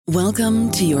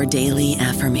Welcome to your daily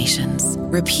affirmations.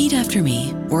 Repeat after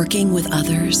me. Working with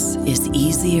others is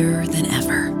easier than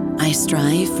ever. I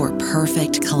strive for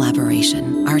perfect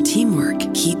collaboration. Our teamwork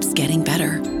keeps getting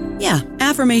better. Yeah,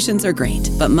 affirmations are great,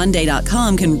 but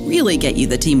Monday.com can really get you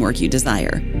the teamwork you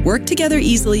desire. Work together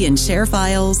easily and share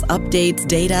files, updates,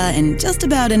 data, and just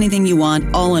about anything you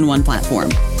want all in one platform.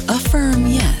 Affirm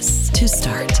yes to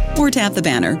start, or tap the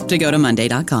banner to go to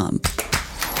Monday.com.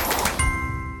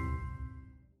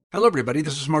 Hello, everybody.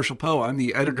 This is Marshall Poe. I'm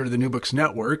the editor of the New Books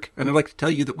Network, and I'd like to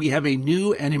tell you that we have a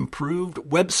new and improved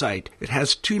website. It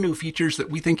has two new features that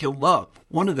we think you'll love.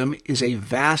 One of them is a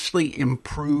vastly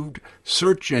improved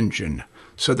search engine,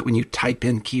 so that when you type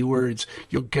in keywords,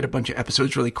 you'll get a bunch of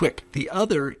episodes really quick. The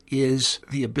other is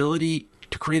the ability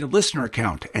to create a listener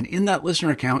account, and in that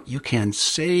listener account, you can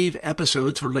save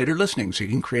episodes for later listening, so you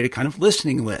can create a kind of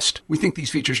listening list. We think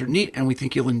these features are neat, and we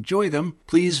think you'll enjoy them.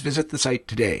 Please visit the site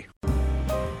today.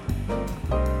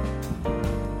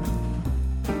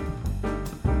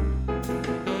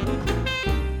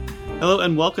 Hello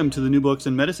and welcome to the New Books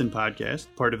in Medicine podcast,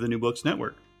 part of the New Books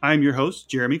Network. I'm your host,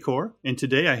 Jeremy Corr, and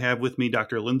today I have with me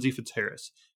Dr. Lindsay Fitzharris.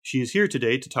 She is here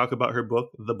today to talk about her book,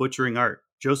 The Butchering Art,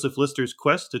 Joseph Lister's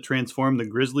quest to transform the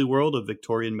grisly world of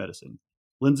Victorian medicine.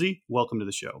 Lindsay, welcome to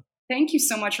the show. Thank you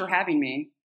so much for having me.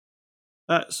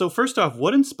 So first off,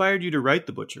 what inspired you to write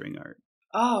The Butchering Art?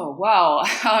 Oh, well,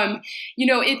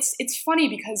 it's funny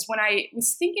because when I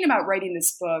was thinking about writing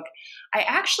this book, I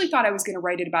actually thought I was going to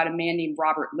write it about a man named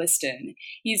Robert Liston.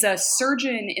 He's a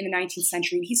surgeon in the 19th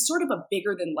century, and he's sort of a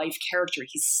bigger than life character.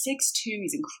 He's 6'2",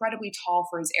 he's incredibly tall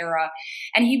for his era,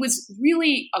 and he was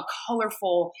really a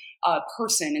colorful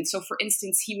person. And so, for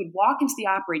instance, he would walk into the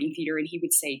operating theater and he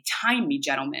would say, "Time me,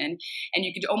 gentlemen," and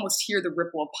you could almost hear the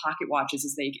ripple of pocket watches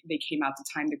as they came out to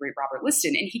time the great Robert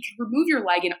Liston. And he could remove your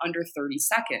leg in under 30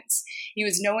 seconds. He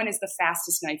was known as the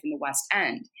fastest knife in the West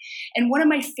End. And one of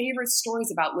my favorite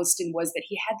stories about Liston was that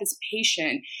he had this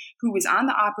patient who was on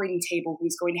the operating table who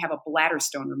was going to have a bladder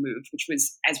stone removed, which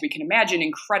was, as we can imagine,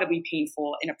 incredibly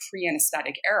painful in a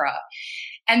pre-anesthetic era.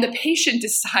 And the patient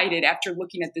decided, after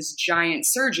looking at this giant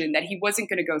surgeon, that he wasn't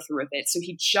going to go through with it. So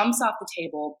he jumps off the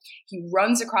table, he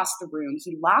runs across the room,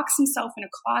 he locks himself in a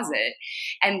closet,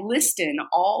 and Liston,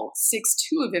 all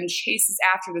 6'2" of him, chases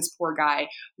after this poor guy,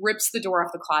 rips the door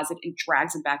off the closet, and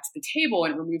drags him back to the table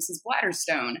and removes his bladder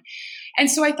stone. And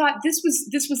so I thought this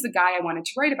was the guy I wanted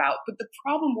to write about. But the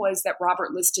problem was that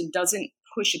Robert Liston doesn't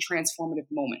push a transformative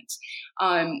moment.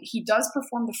 He does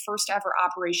perform the first ever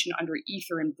operation under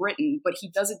ether in Britain, but he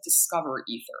doesn't discover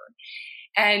ether.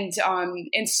 And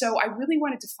so I really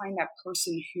wanted to find that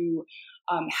person who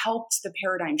helped the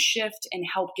paradigm shift and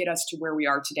helped get us to where we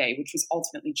are today, which was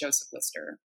ultimately Joseph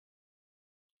Lister.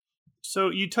 So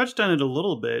you touched on it a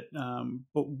little bit,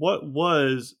 but what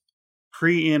was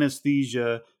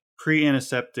pre-anesthesia,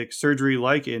 pre-antiseptic surgery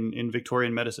like in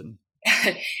Victorian medicine?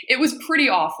 It was pretty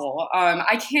awful.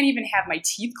 I can't even have my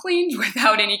teeth cleaned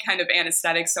without any kind of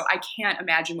anesthetic, so I can't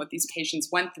imagine what these patients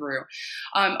went through.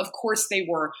 Of course, they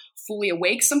were fully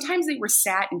awake. Sometimes they were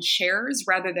sat in chairs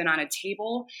rather than on a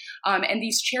table, and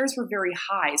these chairs were very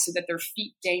high so that their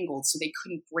feet dangled so they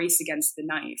couldn't brace against the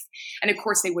knife. And of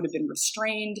course, they would have been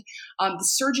restrained. The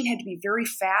surgeon had to be very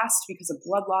fast because of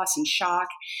blood loss and shock,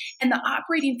 and the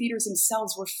operating theaters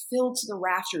themselves were filled to the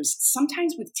rafters,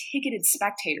 sometimes with ticketed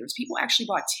spectators. People actually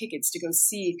bought tickets to go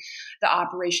see the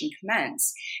operation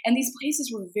commence. And these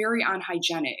places were very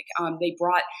unhygienic. They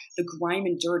brought the grime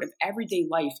and dirt of everyday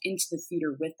life into the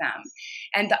theater with them.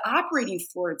 And the operating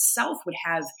floor itself would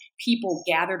have people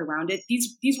gathered around it.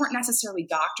 These weren't necessarily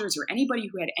doctors or anybody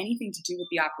who had anything to do with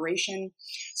the operation.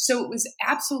 So it was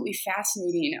absolutely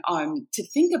fascinating to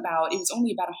think about. It was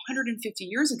only about 150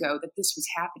 years ago that this was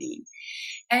happening.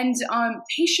 And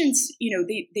patients,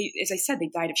 they, as I said, they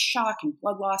died of shock and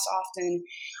blood loss often.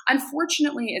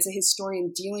 Unfortunately, as a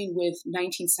historian dealing with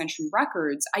 19th century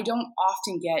records, I don't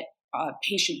often get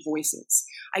patient voices.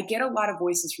 I get a lot of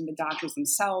voices from the doctors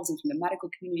themselves and from the medical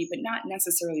community, but not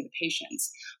necessarily the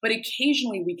patients. But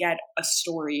occasionally we get a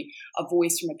story, a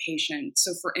voice from a patient.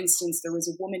 So for instance, there was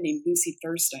a woman named Lucy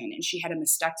Thurston, and she had a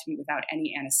mastectomy without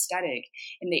any anesthetic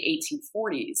in the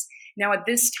 1840s. Now at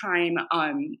this time,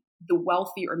 the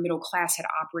wealthy or middle class had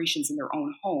operations in their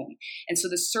own home. And so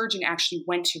the surgeon actually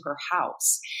went to her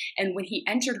house. And when he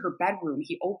entered her bedroom,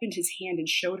 he opened his hand and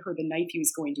showed her the knife he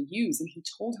was going to use. And he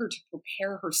told her to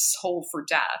prepare her soul for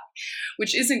death,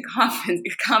 which isn't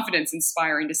confidence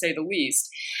inspiring to say the least.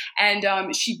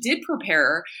 And she did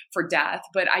prepare for death,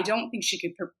 but I don't think she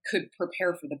could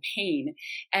prepare for the pain.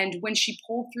 And when she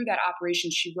pulled through that operation,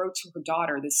 she wrote to her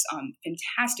daughter this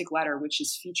fantastic letter, which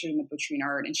is featured in The Butchering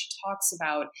Art. And she talks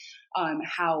about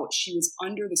how she was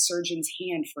under the surgeon's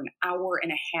hand for an hour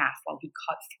and a half while he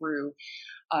cut through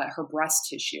her breast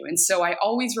tissue. And so I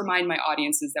always remind my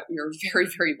audiences that we are very,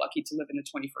 very lucky to live in the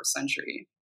 21st century.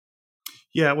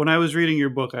 Yeah, when I was reading your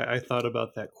book, I thought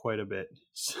about that quite a bit.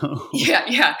 So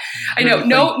yeah, I know.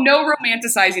 No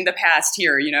romanticizing the past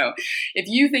here. You know, if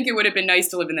you think it would have been nice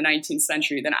to live in the 19th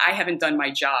century, then I haven't done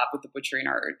my job with the butchering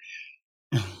art.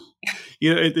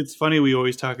 You know, it's funny. We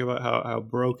always talk about how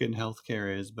broken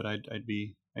healthcare is, but I'd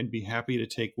be happy to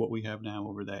take what we have now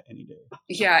over that any day.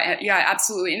 Yeah,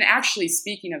 absolutely. And actually,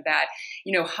 speaking of that,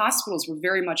 you know, hospitals were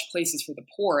very much places for the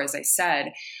poor, as I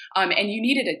said, and you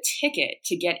needed a ticket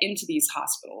to get into these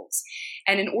hospitals.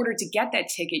 And in order to get that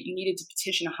ticket, you needed to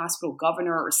petition a hospital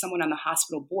governor or someone on the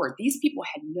hospital board. These people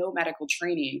had no medical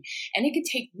training, and it could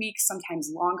take weeks,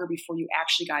 sometimes longer, before you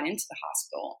actually got into the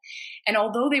hospital. And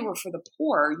although they were for the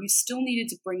poor, you still needed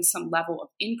to bring some level of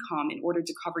income in order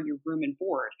to cover your room and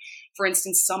board. For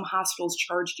instance, some hospitals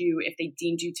charged you if they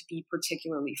deemed you to be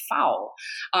particularly foul.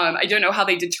 I don't know how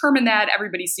they determined that.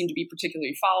 Everybody seemed to be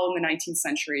particularly foul in the 19th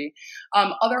century.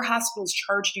 Other hospitals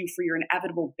charged you for your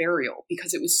inevitable burial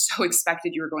because it was so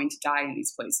expected you were going to die in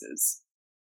these places.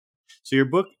 So your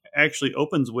book actually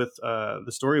opens with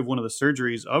the story of one of the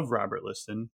surgeries of Robert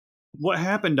Liston. What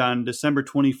happened on December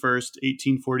 21st,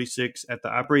 1846 at the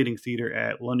operating theater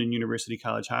at London University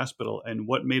College Hospital, and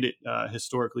what made it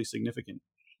historically significant?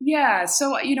 Yeah,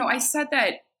 so, you know, I said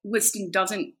that Liston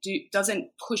doesn't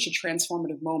push a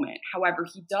transformative moment. However,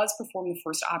 he does perform the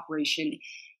first operation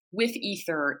with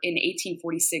ether in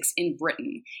 1846 in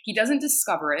Britain. He doesn't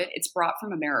discover it. It's brought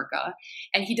from America.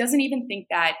 And he doesn't even think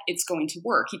that it's going to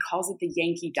work. He calls it the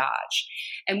Yankee Dodge.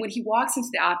 And when he walks into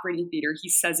the operating theater, he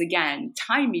says again,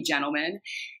 "Time me, gentlemen."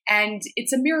 And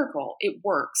it's a miracle. It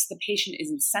works. The patient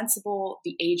is insensible.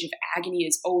 The age of agony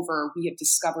is over. We have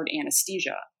discovered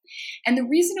anesthesia. And the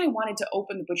reason I wanted to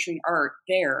open the butchering art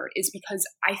there is because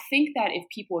I think that if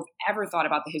people have ever thought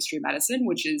about the history of medicine,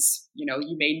 which is, you know,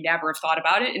 you may never have thought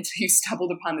about it until you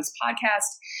stumbled upon this podcast,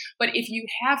 but if you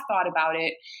have thought about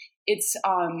it, it's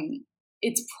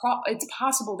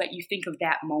possible that you think of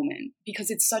that moment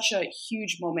because it's such a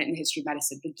huge moment in the history of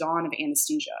medicine, the dawn of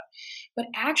anesthesia. But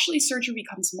actually, surgery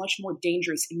becomes much more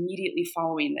dangerous immediately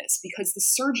following this because the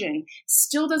surgeon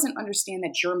still doesn't understand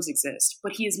that germs exist,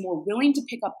 but he is more willing to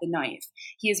pick up the knife.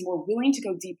 He is more willing to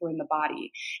go deeper in the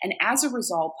body. And as a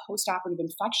result, postoperative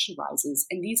infection rises,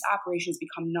 and these operations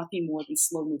become nothing more than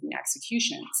slow-moving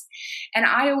executions. And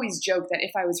I always joke that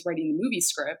if I was writing the movie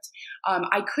script,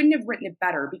 I couldn't have written it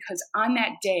better because on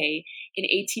that day in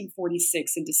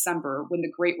 1846 in December, when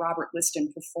the great Robert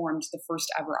Liston performed the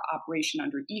first ever operation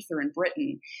under ether in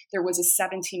Britain, there was a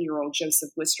 17-year-old Joseph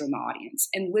Lister in the audience.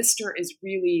 And Lister is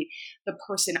really the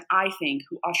person, I think,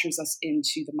 who ushers us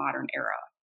into the modern era.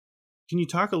 Can you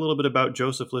talk a little bit about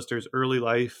Joseph Lister's early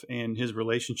life and his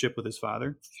relationship with his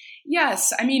father?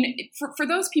 Yes. I mean, for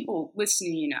those people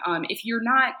listening, if you're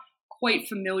not quite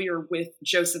familiar with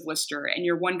Joseph Lister and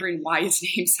you're wondering why his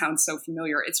name sounds so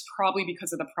familiar, it's probably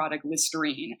because of the product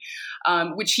Listerine,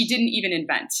 which he didn't even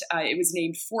invent. It was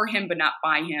named for him, but not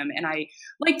by him. And I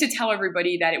like to tell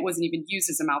everybody that it wasn't even used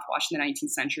as a mouthwash in the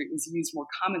 19th century. It was used more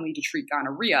commonly to treat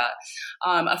gonorrhea,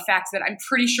 a fact that I'm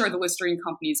pretty sure the Listerine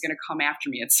company is going to come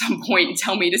after me at some point and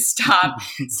tell me to stop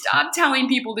telling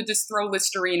people to just throw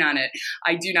Listerine on it.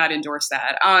 I do not endorse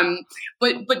that.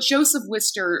 But Joseph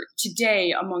Lister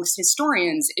today, amongst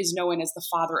historians, is known as the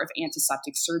father of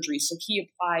antiseptic surgery. So he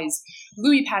applies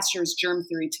Louis Pasteur's germ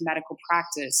theory to medical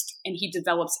practice, and he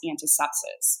develops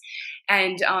antisepsis.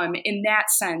 And in that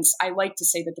sense, I like to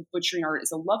say that the butchering art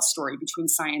is a love story between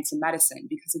science and medicine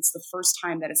because it's the first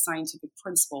time that a scientific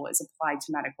principle is applied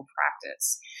to medical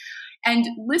practice. And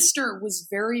Lister was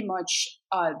very much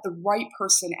the right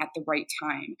person at the right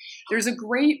time. There's a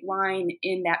great line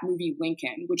in that movie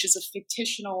Lincoln, which is a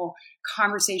fictional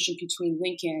conversation between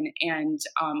Lincoln and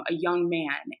a young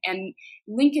man. And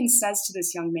Lincoln says to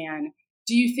this young man,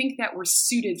 "Do you think that we're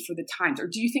suited for the times? Or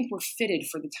do you think we're fitted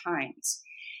for the times?"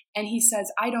 And he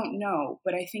says, "I don't know,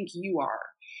 but I think you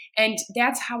are." And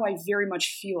that's how I very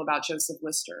much feel about Joseph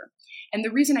Lister. And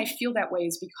the reason I feel that way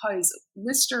is because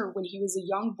Lister, when he was a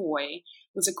young boy,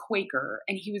 was a Quaker,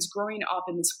 and he was growing up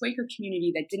in this Quaker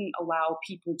community that didn't allow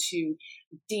people to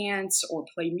dance or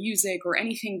play music or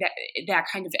anything that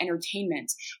kind of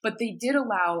entertainment. But they did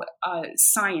allow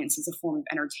science as a form of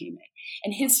entertainment.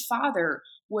 And his father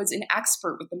was an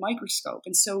expert with the microscope.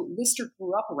 And so Lister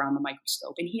grew up around the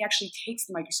microscope, and he actually takes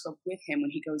the microscope with him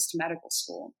when he goes to medical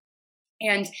school.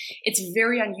 And it's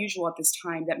very unusual at this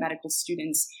time that medical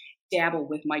students dabble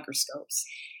with microscopes.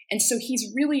 And so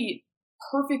he's really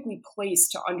perfectly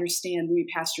placed to understand Louis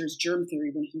Pasteur's germ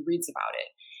theory when he reads about it.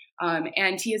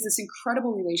 And he has this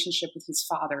incredible relationship with his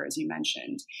father, as you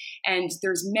mentioned. And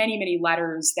there's many, many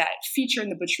letters that feature in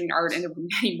the butchering art, and there were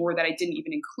many more that I didn't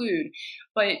even include.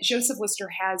 But Joseph Lister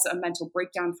has a mental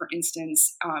breakdown, for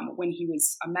instance. When he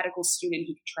was a medical student,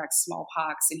 he contracts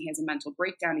smallpox, and he has a mental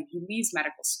breakdown, and he leaves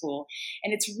medical school.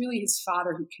 And it's really his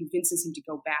father who convinces him to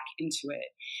go back into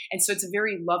it. And so it's a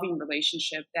very loving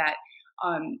relationship that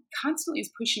constantly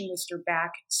is pushing Lister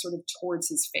back sort of towards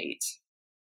his fate.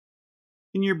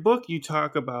 In your book, you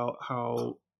talk about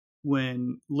how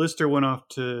when Lister went off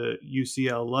to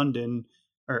UCL,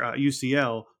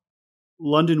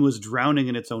 London was drowning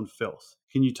in its own filth.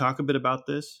 Can you talk a bit about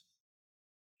this?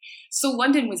 So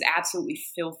London was absolutely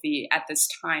filthy at this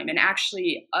time. And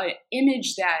actually, an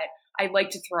image that I like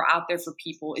to throw out there for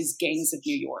people is gangs of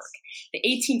New York. The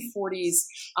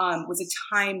 1840s was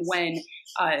a time when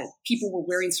people were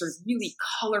wearing sort of really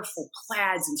colorful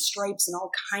plaids and stripes and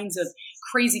all kinds of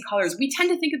crazy colors. We tend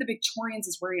to think of the Victorians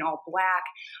as wearing all black,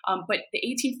 but the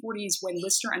 1840s, when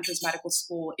Lister enters medical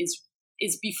school,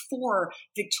 is before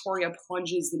Victoria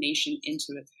plunges the nation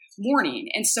into mourning.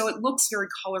 And so it looks very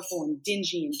colorful and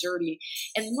dingy and dirty.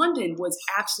 And London was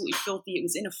absolutely filthy.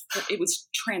 It was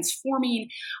transforming.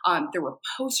 There were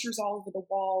posters all over the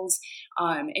walls.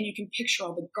 And you can picture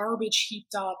all the garbage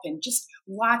heaped up and just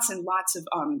lots and lots of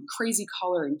crazy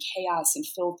color and chaos and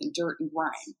filth and dirt and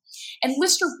grime. And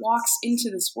Lister walks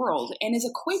into this world. And as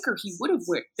a Quaker, he would have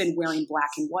been wearing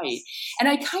black and white. And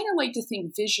I kind of like to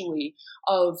think visually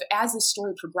of, as the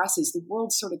story progresses, the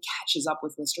world sort of catches up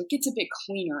with Lister. It gets a bit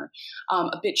cleaner,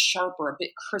 a bit sharper, a bit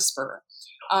crisper.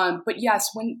 But yes,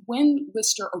 when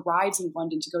Lister arrives in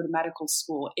London to go to medical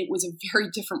school, it was a very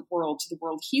different world to the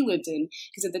world he lived in,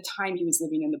 because at the time he was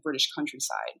living in the British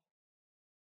countryside.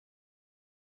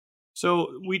 So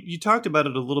you talked about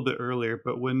it a little bit earlier,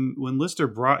 but when Lister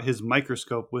brought his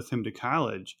microscope with him to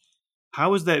college,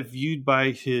 how was that viewed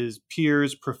by his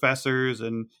peers, professors,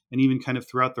 and even kind of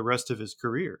throughout the rest of his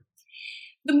career?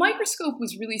 The microscope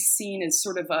was really seen as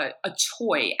sort of a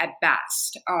toy at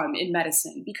best in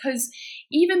medicine, because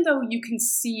even though you can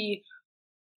see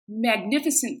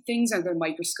magnificent things under the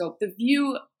microscope, the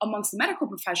view amongst the medical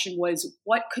profession was,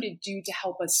 what could it do to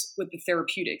help us with the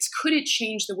therapeutics? Could it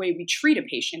change the way we treat a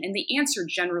patient? And the answer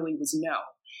generally was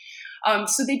no.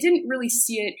 So they didn't really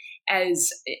see it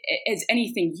as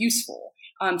anything useful.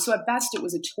 So at best, it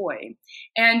was a toy.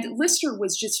 And Lister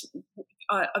was just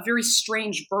a very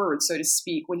strange bird, so to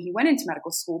speak, when he went into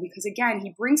medical school, because again,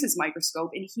 he brings his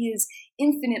microscope and he is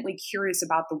infinitely curious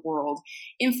about the world,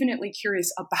 infinitely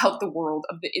curious about the world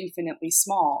of the infinitely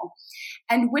small.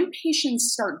 And when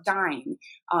patients start dying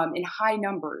in high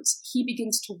numbers, he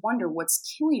begins to wonder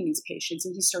what's killing these patients,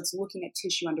 and he starts looking at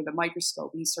tissue under the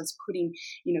microscope, and he starts putting,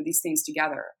 these things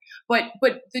together. But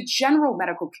the general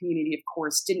medical community, of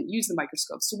course, didn't use the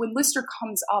microscope. So when Lister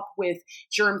comes up with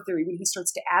germ theory, when he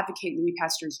starts to advocate Louis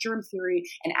Pasteur's germ theory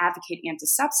and advocate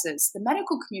antisepsis, the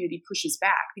medical community pushes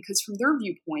back, because from their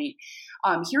viewpoint,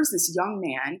 here's this young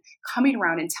man coming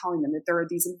around and telling them that there are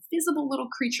these invisible little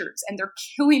creatures and they're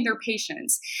killing their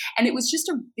patients. And it was just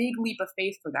a big leap of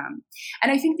faith for them.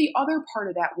 And I think the other part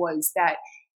of that was that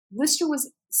Lister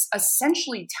was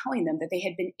essentially telling them that they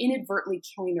had been inadvertently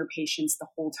killing their patients the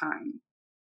whole time.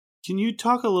 Can you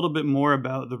talk a little bit more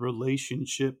about the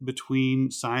relationship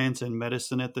between science and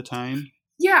medicine at the time?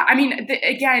 Yeah, I mean,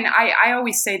 again, I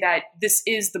always say that this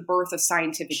is the birth of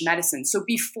scientific medicine. So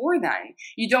before then,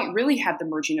 you don't really have the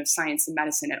merging of science and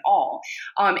medicine at all.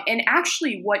 And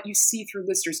actually, what you see through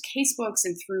Lister's casebooks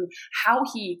and through how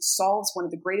he solves one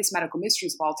of the greatest medical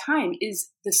mysteries of all time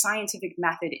is the scientific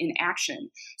method in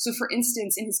action. So for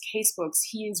instance, in his casebooks,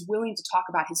 he is willing to talk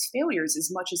about his failures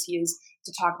as much as he is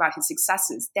to talk about his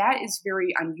successes. That is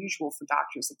very unusual for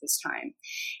doctors at this time.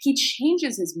 He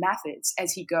changes his methods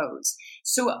as he goes.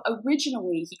 So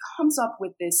originally, he comes up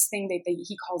with this thing that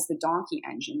he calls the donkey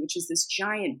engine, which is this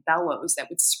giant bellows that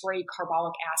would spray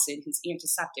carbolic acid, his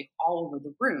antiseptic, all over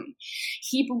the room.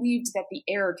 He believed that the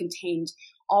air contained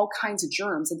all kinds of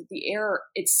germs, and that the air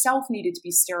itself needed to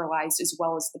be sterilized, as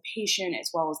well as the patient, as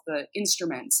well as the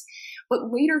instruments.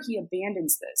 But later he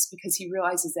abandons this because he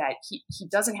realizes that he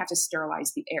doesn't have to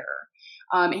sterilize the air.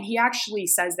 And he actually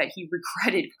says that he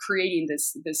regretted creating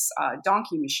this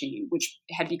donkey machine, which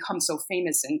had become so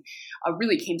famous and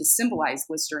really came to symbolize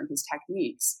Lister and his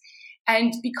techniques.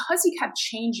 And because he kept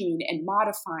changing and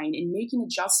modifying and making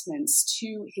adjustments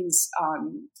to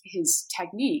his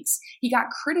techniques, he got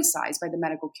criticized by the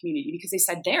medical community because they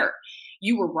said, there,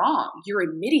 you were wrong. You're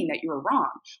admitting that you were wrong.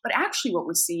 But actually what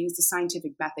we're seeing is the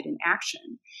scientific method in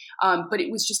action. But it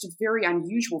was just very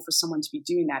unusual for someone to be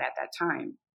doing that at that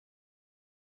time.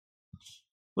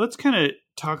 Let's kind of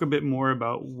talk a bit more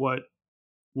about what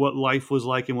life was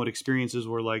like and what experiences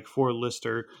were like for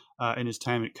Lister in his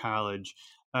time at college.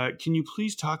 Can you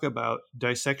please talk about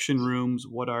dissection rooms?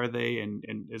 What are they? And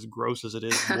as gross as it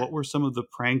is, what were some of the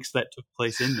pranks that took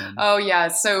place in them? Oh, yeah.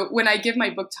 So when I give my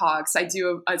book talks, I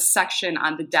do a section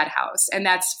on the dead house, and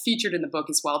that's featured in the book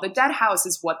as well. The dead house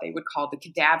is what they would call the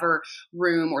cadaver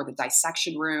room or the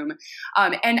dissection room.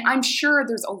 And I'm sure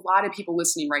there's a lot of people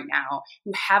listening right now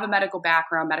who have a medical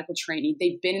background, medical training.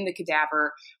 They've been in the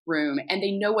cadaver room and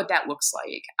they know what that looks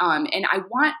like. And I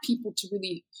want people to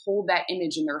really hold that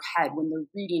image in their head when they're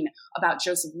reading about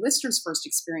Joseph Lister's first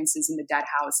experiences in the dead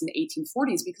house in the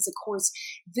 1840s, because of course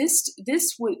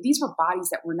these were bodies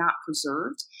that were not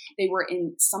preserved. They were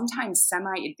in sometimes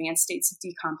semi-advanced states of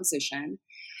decomposition.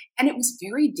 And it was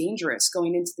very dangerous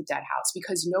going into the dead house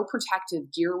because no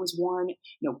protective gear was worn,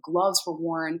 no gloves were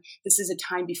worn. This is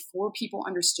a time before people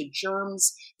understood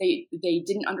germs. They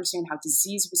didn't understand how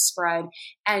disease was spread.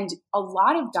 And a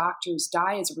lot of doctors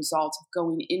die as a result of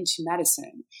going into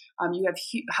medicine. You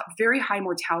have very high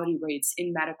mortality rates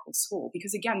in medical school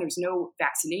because, again, there's no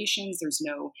vaccinations, there's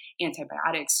no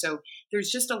antibiotics. So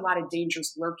there's just a lot of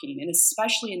dangers lurking, and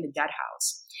especially in the dead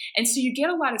house. And so you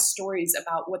get a lot of stories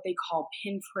about what they call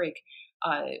pinprick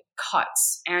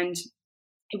cuts. And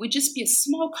it would just be a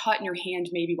small cut in your hand,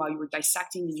 maybe while you were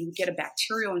dissecting, and you would get a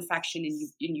bacterial infection and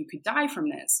you could die from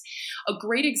this. A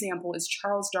great example is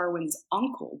Charles Darwin's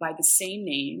uncle by the same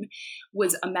name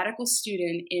was a medical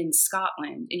student in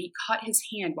Scotland, and he cut his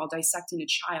hand while dissecting a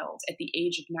child at the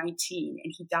age of 19,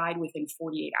 and he died within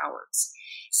 48 hours.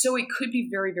 So it could be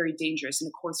very, very dangerous. And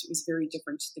of course, it was very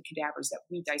different to the cadavers that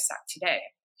we dissect today.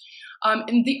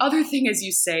 And the other thing, as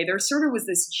you say, there sort of was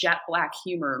this jet black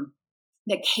humor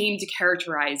that came to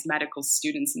characterize medical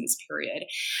students in this period.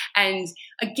 And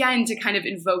again, to kind of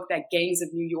invoke that Gangs of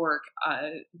New York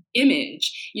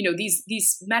image,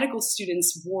 these medical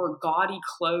students wore gaudy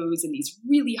clothes and these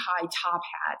really high top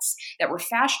hats that were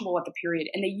fashionable at the period.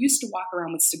 And they used to walk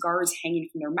around with cigars hanging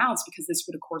from their mouths because this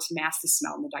would, of course, mask the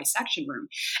smell in the dissection room.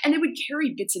 And they would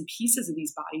carry bits and pieces of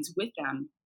these bodies with them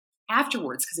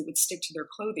afterwards because it would stick to their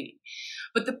clothing.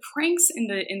 But the pranks in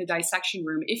the dissection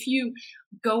room, if you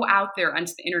go out there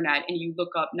onto the internet and you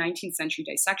look up 19th century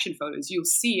dissection photos, you'll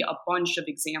see a bunch of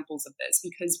examples of this,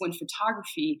 because when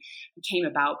photography came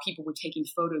about, people were taking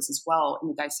photos as well in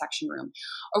the dissection room.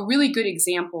 A really good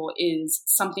example is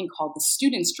something called the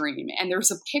student's dream. And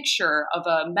there's a picture of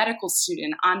a medical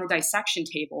student on the dissection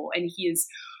table, and he is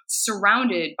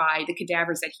surrounded by the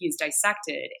cadavers that he has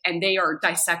dissected, and they are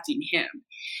dissecting him.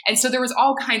 And so there was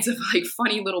all kinds of like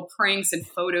funny little pranks and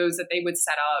photos that they would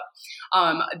set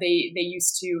up. They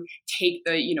used to take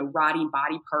the rotting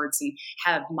body parts and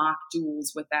have mock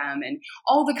duels with them, and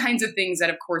all the kinds of things that,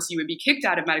 of course, you would be kicked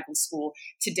out of medical school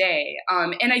today.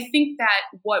 And I think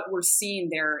that what we're seeing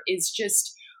there is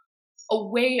just a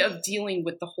way of dealing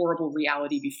with the horrible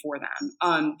reality before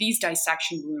them. These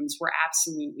dissection rooms were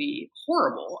absolutely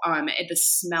horrible. The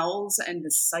smells and the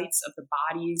sights of the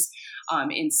bodies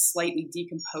in slightly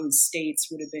decomposed states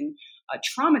would have been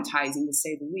traumatizing, to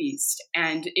say the least.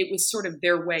 And it was sort of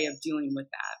their way of dealing with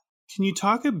that. Can you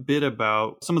talk a bit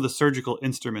about some of the surgical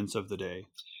instruments of the day?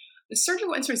 The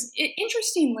surgical instruments,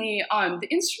 interestingly, the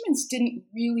instruments didn't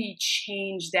really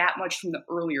change that much from the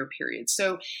earlier period.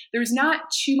 So there's not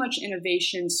too much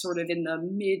innovation sort of in the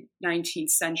mid-19th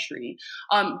century.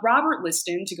 Robert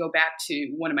Liston, to go back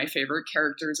to one of my favorite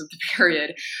characters of the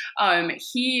period,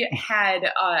 he had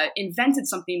invented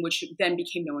something which then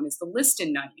became known as the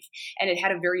Liston knife. And it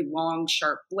had a very long,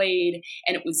 sharp blade,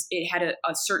 and it had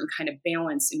a certain kind of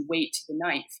balance and weight to the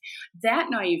knife. That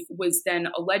knife was then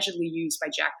allegedly used by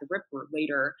Jack the Ripper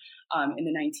later in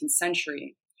the 19th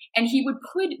century. And he would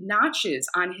put notches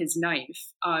on his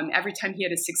knife every time he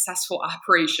had a successful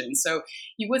operation. So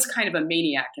he was kind of a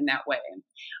maniac in that way.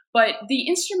 But the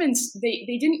instruments,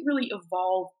 they didn't really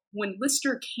evolve. When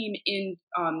Lister came in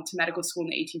to medical school in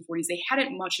the 1840s, they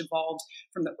hadn't much evolved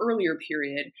from the earlier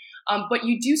period. But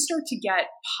you do start to get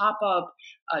pop-up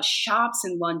shops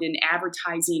in London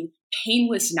advertising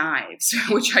painless knives,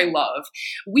 which I love.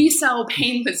 We sell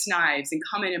painless knives, and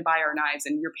come in and buy our knives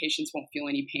and your patients won't feel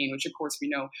any pain, which of course we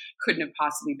know couldn't have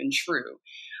possibly been true.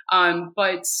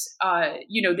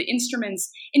 The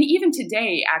instruments, and even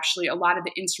today, actually, a lot of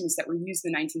the instruments that were used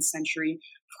in the 19th century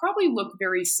probably look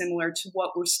very similar to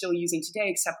what we're still using today,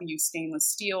 except we use stainless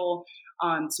steel,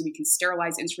 so we can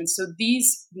sterilize instruments. So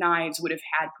these knives would have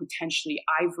had potentially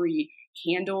ivory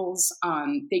handles.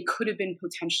 They could have been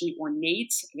potentially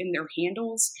ornate in their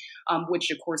handles,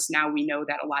 which of course now we know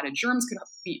that a lot of germs could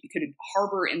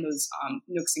harbor in those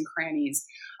nooks and crannies.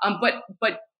 But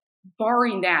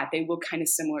barring that, they look kind of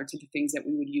similar to the things that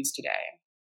we would use today.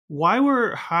 Why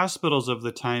were hospitals of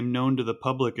the time known to the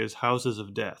public as houses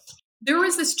of death? There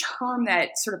was this term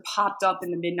that sort of popped up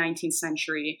in the mid-19th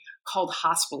century called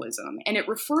hospitalism, and it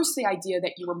refers to the idea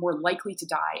that you were more likely to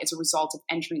die as a result of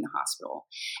entering the hospital.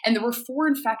 And there were 4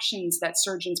 infections that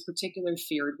surgeons particularly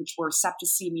feared, which were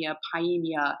septicemia,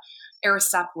 pyemia,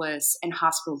 erysipelas, and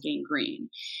hospital gangrene.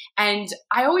 And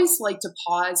I always like to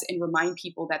pause and remind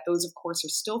people that those, of course, are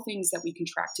still things that we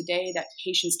contract today, that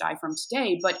patients die from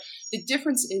today. But the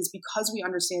difference is, because we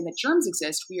understand that germs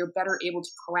exist, we are better able to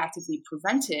proactively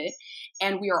prevent it,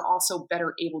 and we are also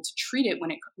better able to treat it when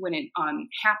it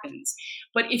happens.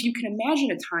 But if you can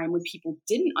imagine a time when people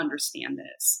didn't understand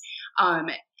this,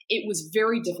 it was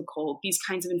very difficult. These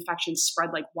kinds of infections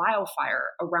spread like wildfire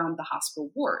around the hospital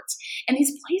wards. And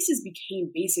these places became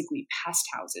basically pest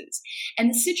houses. And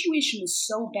the situation was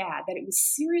so bad that it was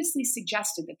seriously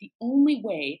suggested that the only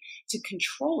way to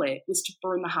control it was to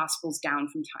burn the hospitals down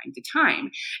from time to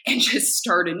time and just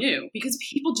start anew, because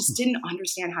people just didn't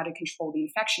understand how to control the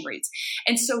infection rates.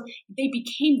 And so they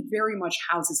became very much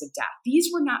houses of death.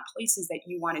 These were not places that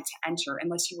you wanted to enter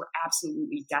unless you were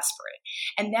absolutely desperate.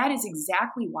 And that is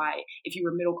exactly why, if you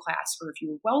were middle class or if you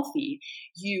were wealthy,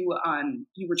 you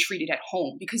were treated at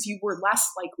home, because you were less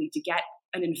likely to get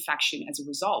an infection as a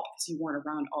result, because you weren't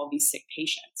around all these sick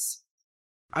patients.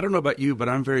 I don't know about you, but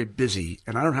I'm very busy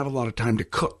and I don't have a lot of time to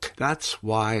cook. That's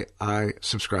why I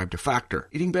subscribe to Factor.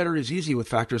 Eating better is easy with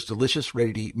Factor's delicious,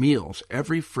 ready-to-eat meals.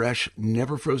 Every fresh,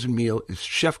 never frozen meal is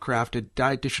chef-crafted,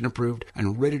 dietitian approved,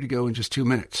 and ready to go in just 2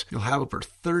 minutes. You'll have over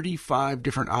 35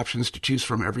 different options to choose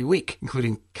from every week,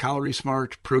 including Calorie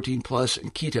Smart, Protein Plus,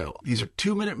 and Keto. These are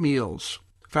 2-minute meals.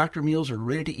 Factor meals are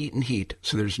ready to eat and heat,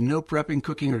 so there's no prepping,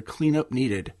 cooking, or cleanup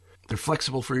needed. They're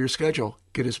flexible for your schedule.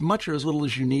 Get as much or as little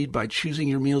as you need by choosing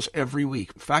your meals every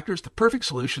week. Factor is the perfect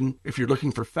solution if you're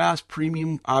looking for fast,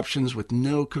 premium options with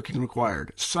no cooking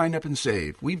required. Sign up and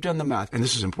save. We've done the math, and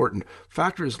this is important.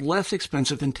 Factor is less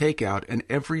expensive than takeout, and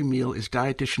every meal is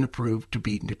dietitian approved to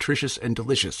be nutritious and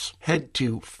delicious. Head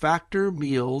to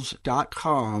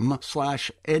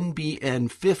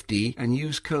factormeals.com/NBN50 and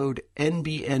use code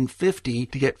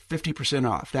NBN50 to get 50%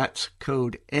 off. That's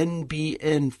code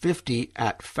NBN50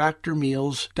 at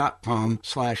factormeals.com/NBN50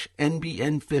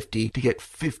 to get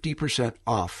 50%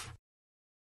 off.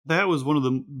 That was one of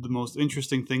the most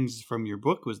interesting things from your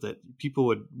book, was that people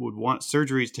would want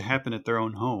surgeries to happen at their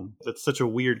own home. That's such a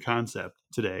weird concept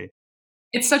today.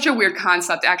 It's such a weird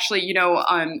concept, actually.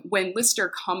 When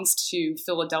Lister comes to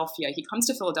Philadelphia, he comes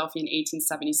to Philadelphia in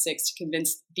 1876 to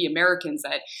convince the Americans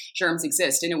that germs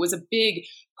exist. And it was a big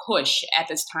push at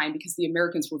this time because the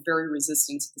Americans were very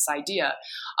resistant to this idea.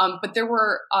 But there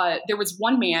was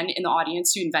one man in the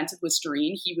audience who invented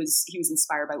Listerine. He was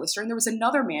inspired by Lister. And there was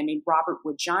another man named Robert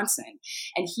Wood Johnson.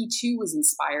 And he too was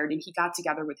inspired, and he got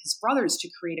together with his brothers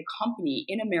to create a company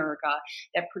in America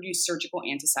that produced surgical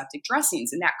antiseptic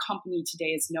dressings. And that company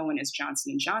today is known as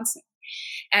Johnson & Johnson.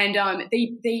 And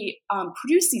they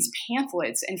produced these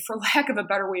pamphlets, and for lack of a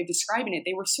better way of describing it,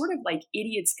 they were sort of like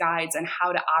idiot's guides on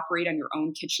how to operate on your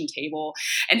own kitchen table,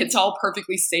 and it's all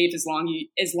perfectly safe as long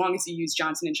as you use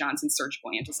Johnson & Johnson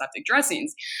surgical antiseptic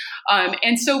dressings.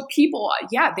 And so people,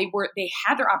 they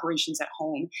had their operations at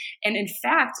home, and in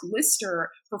fact,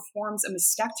 Lister performs a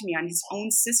mastectomy on his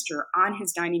own sister on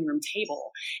his dining room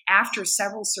table after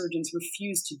several surgeons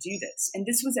refused to do this. And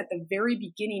this was at the very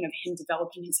beginning of him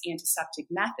developing his antiseptic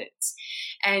methods.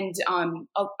 And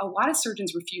a lot of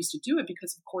surgeons refused to do it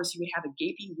because, of course, you would have a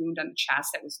gaping wound on the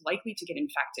chest that was likely to get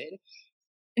infected.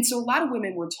 And so a lot of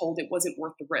women were told it wasn't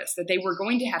worth the risk, that they were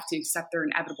going to have to accept their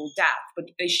inevitable death, but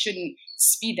that they shouldn't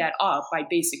speed that up by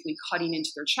basically cutting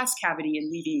into their chest cavity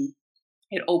and leaving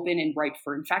it open and ripe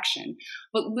for infection.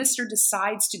 But Lister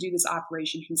decides to do this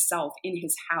operation himself in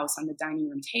his house on the dining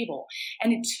room table.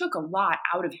 And it took a lot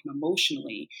out of him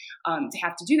emotionally to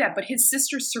have to do that. But his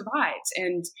sister survives.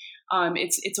 And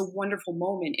it's a wonderful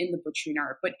moment in the butchering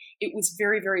art. But it was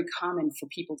very, very common for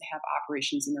people to have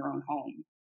operations in their own home.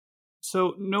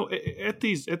 So at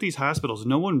these hospitals,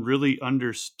 no one really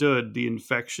understood the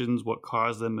infections, what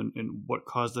caused them, and what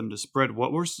caused them to spread.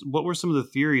 What were some of the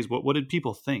theories? What did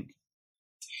people think?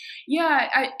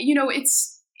 Yeah,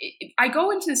 I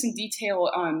go into this in detail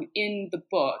in the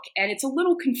book, and it's a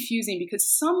little confusing because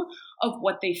some of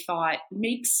what they thought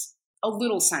makes a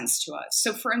little sense to us.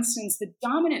 So, for instance, the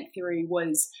dominant theory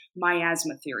was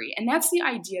miasma theory, and that's the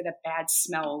idea that bad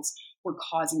smells were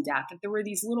causing death, that there were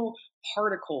these little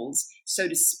particles, so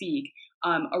to speak,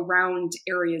 around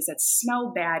areas that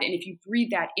smell bad, and if you breathe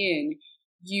that in,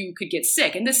 you could get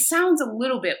sick. And this sounds a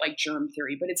little bit like germ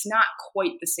theory, but it's not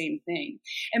quite the same thing.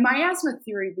 And miasma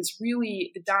theory was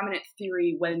really the dominant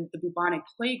theory when the bubonic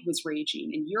plague was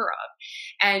raging in Europe.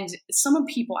 And some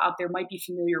people out there might be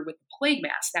familiar with the plague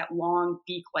mask, that long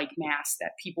beak-like mask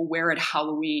that people wear at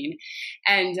Halloween.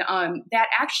 And that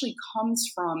actually comes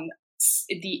from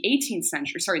the 17th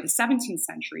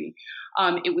century.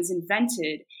 It was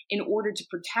invented in order to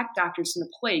protect doctors from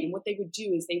the plague. And what they would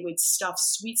do is they would stuff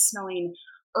sweet-smelling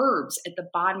herbs at the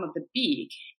bottom of the beak,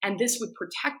 and this would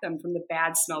protect them from the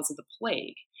bad smells of the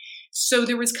plague. So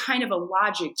there was kind of a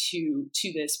logic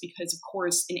to this because, of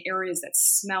course, in areas that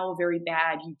smell very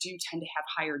bad, you do tend to have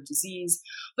higher disease,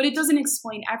 but it doesn't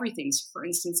explain everything. So, for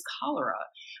instance, cholera.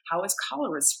 How is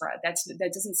cholera spread? That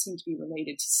doesn't seem to be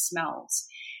related to smells.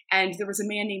 And there was a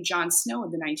man named John Snow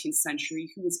in the 19th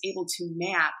century who was able to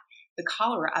map the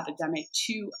cholera epidemic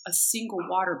to a single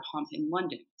water pump in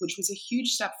London, which was a huge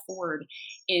step forward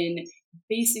in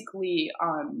basically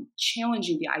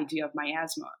challenging the idea of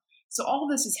miasma. So all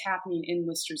of this is happening in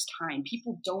Lister's time.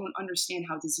 People don't understand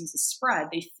how diseases spread.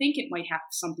 They think it might have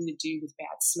something to do with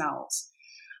bad smells.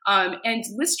 And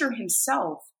Lister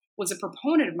himself was a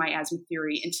proponent of miasma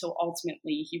theory until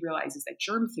ultimately he realizes that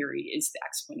germ theory is the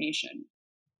explanation.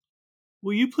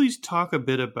 Will you please talk a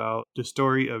bit about the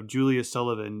story of Julius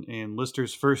Sullivan and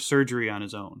Lister's first surgery on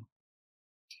his own?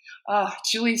 Oh,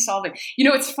 Julius Sullivan. You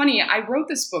know, it's funny. I wrote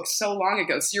this book so long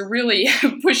ago, so you're really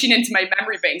pushing into my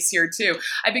memory banks here, too.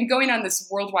 I've been going on this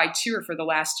worldwide tour for the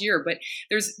last year, but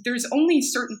there's only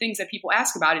certain things that people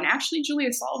ask about. And actually,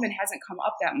 Julius Sullivan hasn't come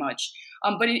up that much.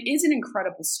 But it is an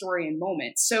incredible story and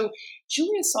moment. So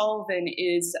Julia Sullivan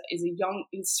is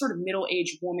sort of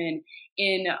middle-aged woman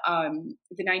in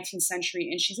the 19th century,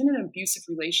 and she's in an abusive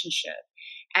relationship.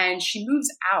 And she moves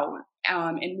out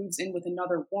and moves in with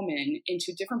another woman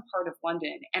into a different part of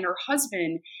London. And her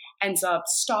husband ends up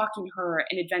stalking her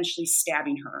and eventually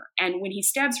stabbing her. And when he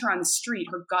stabs her on the street,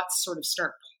 her guts sort of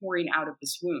start pouring out of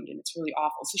this wound, and it's really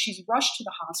awful. So she's rushed to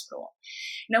the hospital.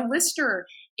 Now, Lister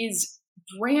is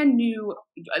brand new,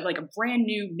 like a brand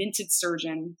new minted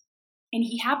surgeon. And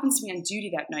he happens to be on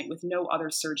duty that night with no other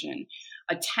surgeon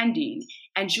attending.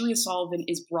 And Julia Sullivan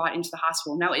is brought into the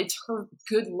hospital. Now, it's her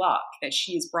good luck that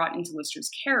she is brought into Lister's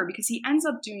care because he ends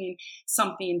up doing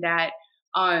something that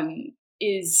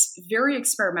is very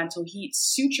experimental. He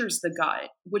sutures the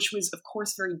gut, which was, of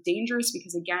course, very dangerous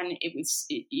because, again,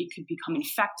 it could become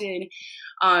infected.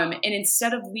 And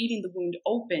instead of leaving the wound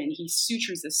open, he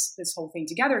sutures this whole thing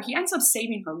together. He ends up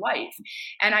saving her life.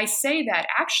 And I say that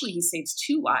actually he saves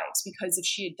 2 lives because if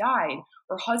she had died,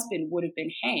 her husband would have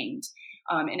been hanged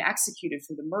and executed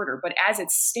for the murder. But as it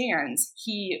stands,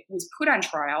 he was put on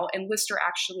trial, and Lister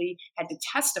actually had to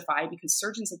testify because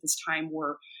surgeons at this time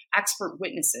were expert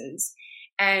witnesses.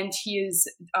 And he is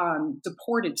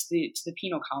deported to the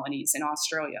penal colonies in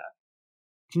Australia.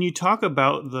 Can you talk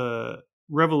about the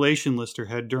revelation Lister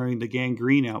had during the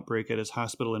gangrene outbreak at his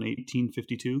hospital in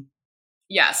 1852?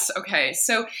 Yes. Okay.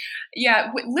 So,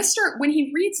 yeah, Lister, when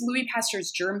he reads Louis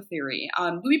Pasteur's germ theory,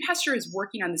 Louis Pasteur is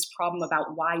working on this problem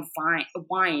about why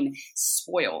wine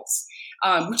spoils,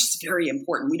 which is very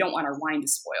important. We don't want our wine to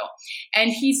spoil. And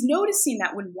he's noticing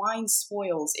that when wine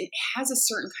spoils, it has a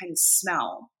certain kind of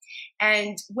smell.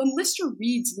 And when Lister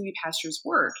reads Louis Pasteur's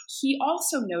work, he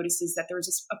also notices that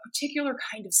there's a particular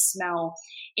kind of smell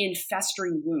in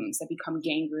festering wounds that become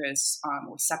gangrenous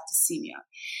or septicemia.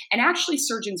 And actually,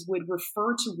 surgeons would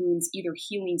refer to wounds either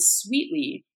healing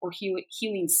sweetly or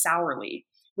healing sourly,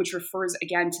 which refers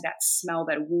again to that smell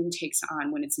that a wound takes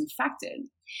on when it's infected.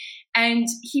 And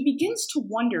he begins to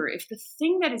wonder if the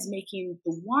thing that is making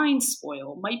the wine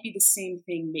spoil might be the same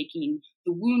thing making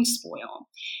the wound spoil.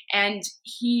 And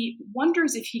he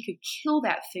wonders if he could kill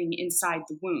that thing inside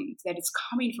the wound, that it's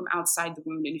coming from outside the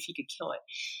wound, and if he could kill it.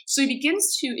 So he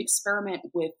begins to experiment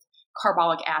with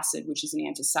carbolic acid, which is an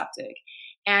antiseptic.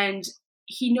 And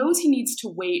he knows he needs to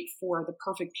wait for the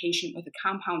perfect patient with a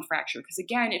compound fracture, because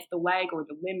again, if the leg or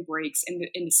the limb breaks and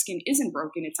the skin isn't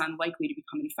broken, it's unlikely to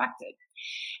become infected.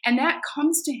 And that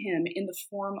comes to him in the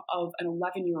form of an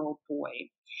 11-year-old boy.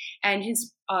 And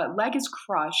his leg is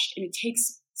crushed, and it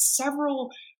takes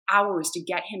several hours to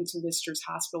get him to Lister's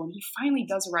hospital. And he finally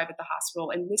does arrive at the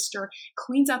hospital, and Lister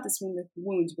cleans out this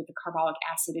wound with the carbolic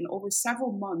acid. And over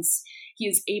several months, he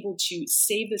is able to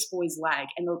save this boy's leg,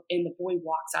 and the boy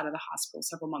walks out of the hospital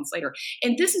several months later.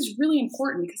 And this is really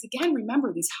important because, again,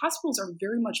 remember, these hospitals are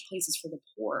very much places for the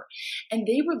poor, and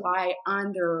they rely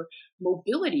on their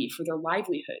mobility for their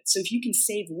livelihood. So if you can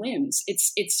save limbs,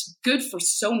 it's good for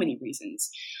so many reasons.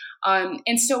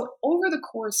 And so over the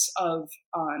course of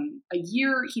a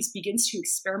year, he begins to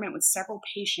experiment with several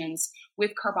patients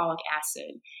with carbolic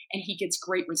acid, and he gets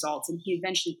great results, and he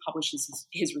eventually publishes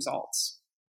his results.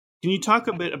 Can you talk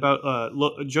a bit about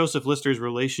Joseph Lister's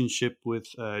relationship with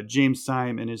James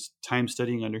Syme and his time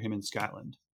studying under him in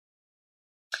Scotland?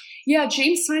 Yeah,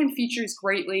 James Syme features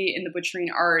greatly in the Butchering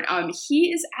Art.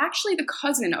 He is actually the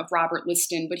cousin of Robert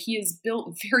Liston, but he is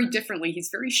built very differently. He's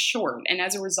very short, and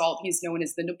as a result, he's known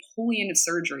as the Napoleon of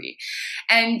surgery.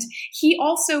 And he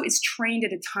also is trained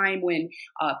at a time when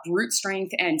brute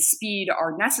strength and speed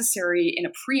are necessary in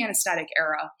a pre-anesthetic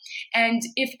era. And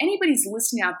if anybody's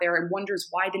listening out there and wonders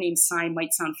why the name Syme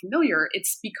might sound familiar,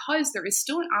 it's because there is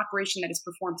still an operation that is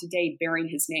performed today bearing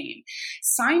his name.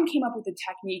 Syme came up with a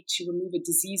technique to remove a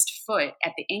diseased foot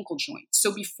at the ankle joint.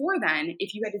 So before then,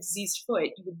 if you had a diseased foot,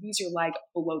 you would lose your leg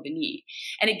below the knee.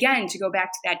 And again, to go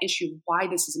back to that issue of why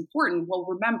this is important, well,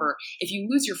 remember, if you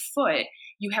lose your foot,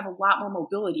 you have a lot more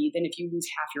mobility than if you lose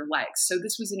half your legs. So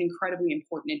this was an incredibly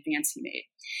important advance he made.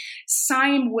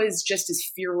 Syme was just as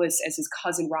fearless as his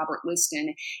cousin Robert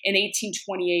Liston. In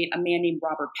 1828, a man named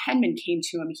Robert Penman came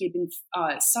to him. He had been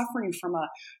suffering from a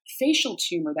facial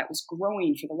tumor that was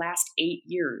growing for the last 8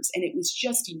 years, and it was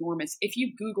just enormous. If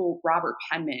you Google Robert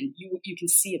Penman, you can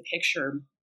see a picture,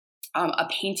 a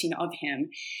painting of him,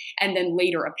 and then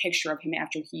later a picture of him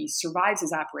after he survives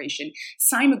his operation.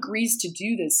 Syme agrees to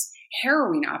do this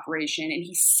harrowing operation, and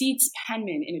he seats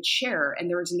Penman in a chair, and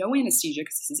there is no anesthesia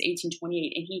because this is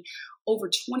 1828, and he, over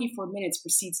 24 minutes,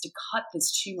 proceeds to cut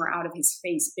this tumor out of his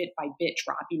face bit by bit,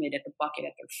 dropping it at the bucket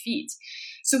at their feet.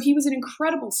 So he was an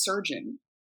incredible surgeon.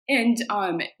 And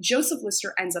Joseph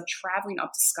Lister ends up traveling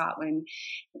up to Scotland,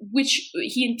 which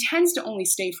he intends to only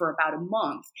stay for about a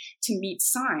month to meet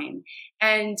Syme.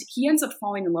 And he ends up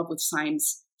falling in love with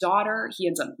Syme's daughter. He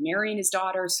ends up marrying his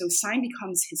daughter. So Syme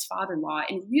becomes his father-in-law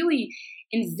and really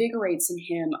invigorates in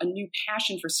him a new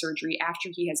passion for surgery after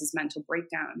he has his mental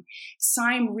breakdown.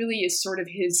 Syme really is sort of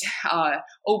his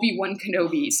Obi-Wan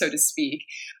Kenobi, so to speak.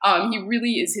 He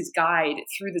really is his guide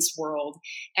through this world,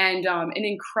 and an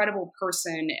incredible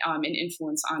person and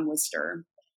influence on Lister.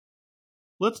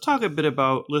 Let's talk a bit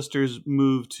about Lister's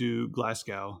move to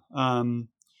Glasgow.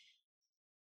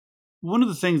 One of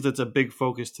the things that's a big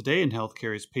focus today in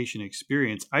healthcare is patient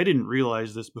experience. I didn't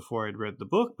realize this before I'd read the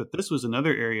book, but this was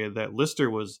another area that Lister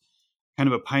was kind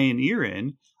of a pioneer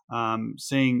in,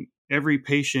 saying every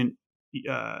patient,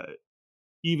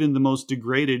 even the most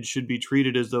degraded, should be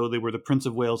treated as though they were the Prince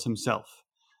of Wales himself.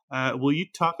 Will you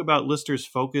talk about Lister's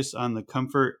focus on the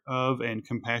comfort of and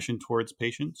compassion towards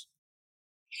patients?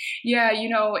 Yeah,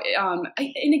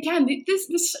 and again, this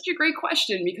is such a great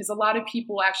question because a lot of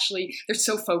people actually, they're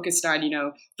so focused on,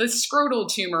 the scrotal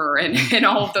tumor and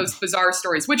all of those bizarre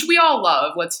stories, which we all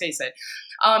love, let's face it.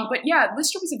 But yeah,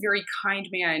 Lister was a very kind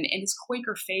man, and his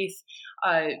Quaker faith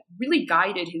really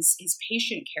guided his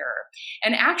patient care.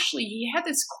 And actually, he had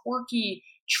this quirky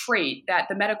trait that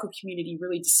the medical community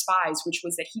really despised, which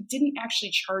was that he didn't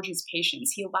actually charge his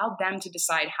patients. He allowed them to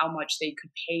decide how much they could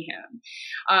pay him.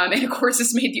 And of course,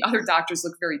 this made the other doctors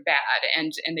look very bad,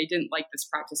 and they didn't like this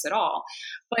practice at all.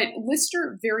 But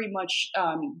Lister very much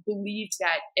believed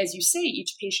that, as you say,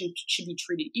 each patient should be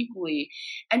treated equally.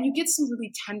 And you get some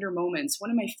really tender moments.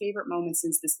 One of my favorite moments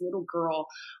is this little girl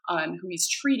who he's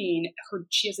treating.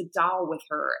 She has a doll with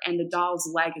her, and the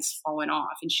doll's leg has fallen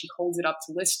off, and she holds it up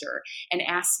to Lister and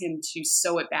asks him to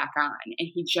sew it back on, and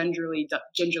he gingerly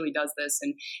does this,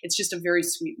 and it's just a very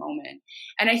sweet moment.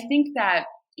 And I think that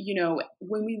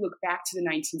when we look back to the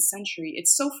 19th century,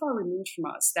 it's so far removed from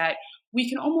us that we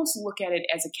can almost look at it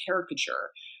as a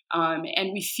caricature,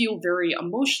 and we feel very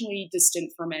emotionally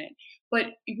distant from it. But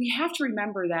we have to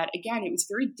remember that, again, it was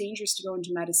very dangerous to go into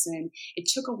medicine. It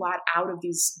took a lot out of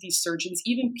these surgeons,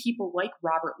 even people like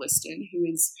Robert Liston, who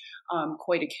is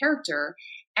quite a character.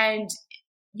 And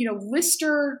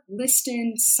Lister,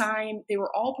 Liston, Syme, they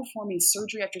were all performing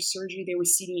surgery after surgery. They were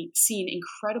seeing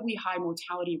incredibly high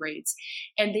mortality rates,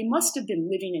 and they must have been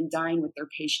living and dying with their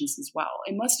patients as well.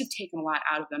 It must have taken a lot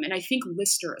out of them. And I think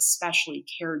Lister especially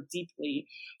cared deeply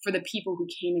for the people who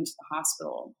came into the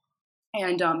hospital.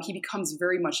 And he becomes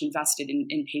very much invested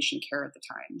in patient care at the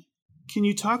time. Can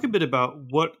you talk a bit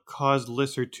about what caused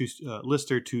Lister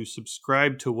to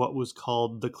subscribe to what was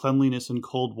called the cleanliness and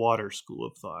cold water school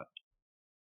of thought?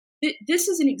 This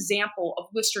is an example of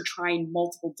Lister trying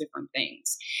multiple different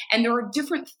things. And there are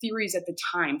different theories at the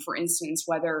time, for instance,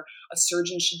 whether a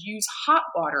surgeon should use hot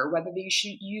water, whether they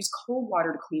should use cold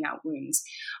water to clean out wounds.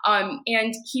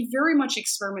 And he very much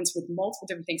experiments with multiple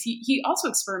different things. He also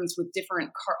experiments with different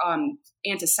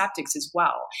antiseptics as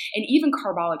well. And even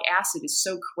carbolic acid is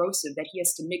so corrosive that he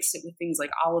has to mix it with things like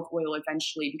olive oil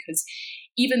eventually, because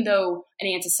even though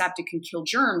an antiseptic can kill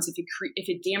germs, if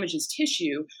it damages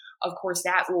tissue, of course,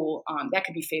 that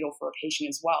could be fatal for a patient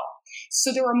as well.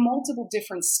 So there are multiple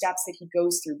different steps that he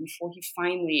goes through before he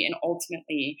finally and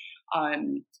ultimately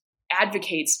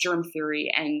advocates germ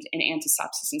theory and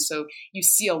antisepsis. And so you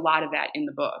see a lot of that in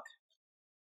the book.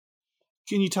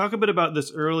 Can you talk a bit about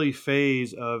this early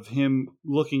phase of him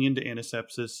looking into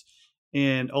antisepsis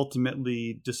and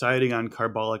ultimately deciding on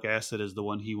carbolic acid as the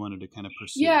one he wanted to kind of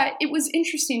pursue? Yeah, it was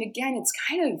interesting. Again, it's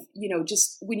kind of,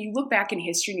 just when you look back in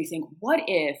history and you think, what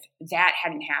if that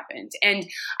hadn't happened? And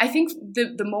I think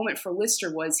the moment for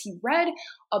Lister was he read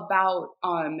about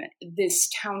this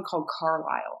town called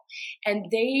Carlisle, and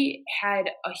they had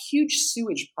a huge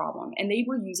sewage problem, and they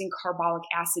were using carbolic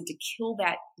acid to kill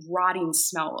that rotting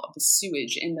smell of the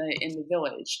sewage in the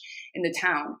village, in the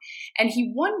town. And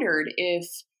he wondered if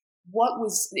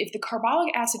the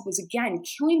carbolic acid was again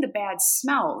killing the bad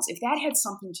smells, if that had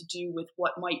something to do with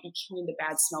what might be killing the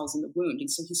bad smells in the wound. And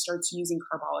so he starts using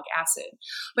carbolic acid.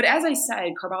 But as I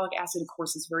said, carbolic acid, of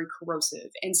course, is very corrosive.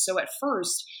 And so at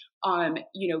first,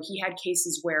 he had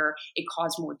cases where it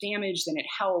caused more damage than it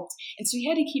helped. And so he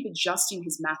had to keep adjusting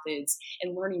his methods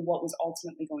and learning what was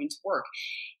ultimately going to work.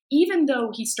 Even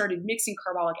though he started mixing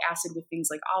carbolic acid with things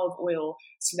like olive oil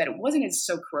so that it wasn't as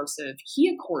so corrosive, he,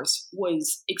 of course,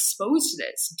 was exposed to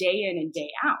this day in and day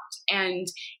out. And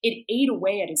it ate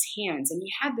away at his hands. And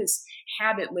he had this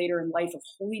habit later in life of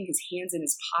holding his hands in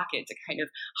his pocket to kind of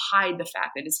hide the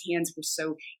fact that his hands were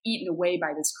so eaten away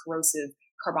by this corrosive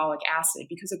carbolic acid,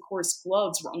 because, of course,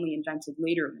 gloves were only invented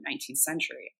later in the 19th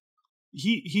century.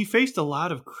 He faced a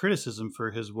lot of criticism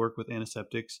for his work with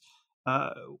antiseptics.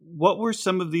 What were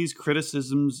some of these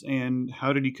criticisms and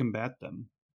how did he combat them?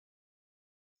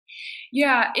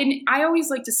 Yeah, and I always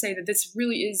like to say that this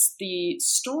really is the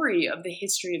story of the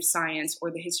history of science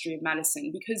or the history of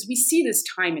medicine, because we see this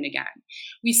time and again.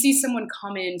 We see someone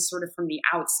come in sort of from the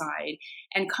outside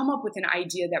and come up with an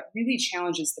idea that really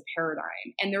challenges the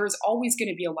paradigm, and there is always going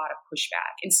to be a lot of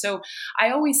pushback. And so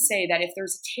I always say that if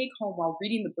there's a take home while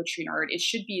reading the butchering art, it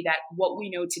should be that what we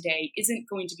know today isn't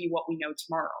going to be what we know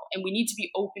tomorrow, and we need to be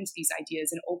open to these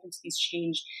ideas and open to these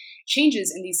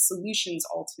changes and these solutions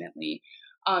ultimately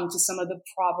to some of the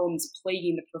problems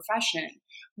plaguing the profession.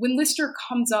 When Lister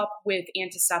comes up with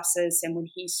antisepsis and when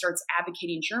he starts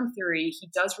advocating germ theory, he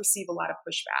does receive a lot of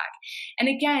pushback. And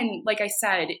again, like I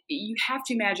said, you have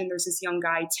to imagine there's this young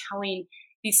guy telling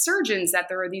these surgeons that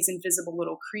there are these invisible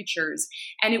little creatures,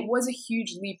 and it was a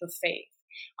huge leap of faith.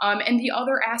 And the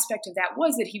other aspect of that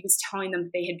was that he was telling them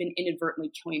that they had been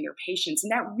inadvertently killing their patients.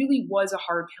 And that really was a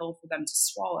hard pill for them to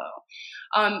swallow.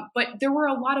 But there were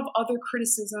a lot of other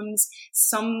criticisms.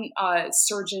 Some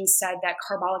surgeons said that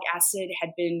carbolic acid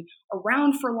had been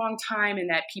around for a long time and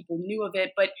that people knew of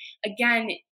it. But again,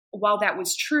 while that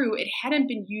was true, it hadn't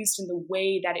been used in the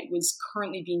way that it was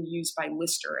currently being used by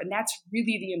Lister. And that's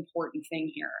really the important thing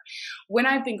here. When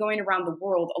I've been going around the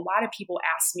world, a lot of people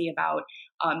ask me about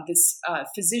this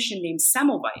physician named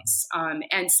Semmelweis.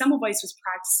 And Semmelweis was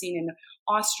practicing in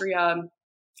Austria,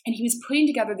 and he was putting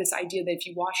together this idea that if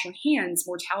you wash your hands,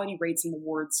 mortality rates in the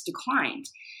wards declined.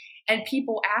 And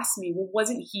people asked me, well,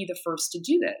 wasn't he the first to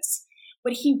do this?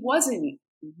 But he wasn't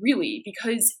really,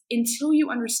 because until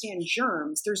you understand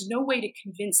germs, there's no way to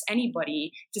convince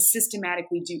anybody to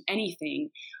systematically do anything,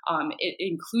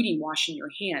 including washing your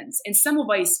hands. And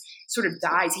Semmelweis sort of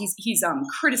dies. He's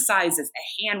criticized as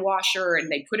a hand washer,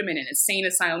 and they put him in an insane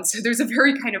asylum. So there's a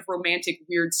very kind of romantic,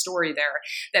 weird story there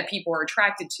that people are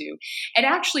attracted to. And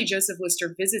actually, Joseph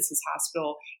Lister visits his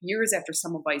hospital years after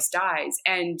Semmelweis dies,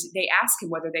 and they ask him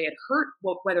whether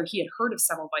he had heard of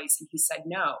Semmelweis, and he said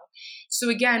no. So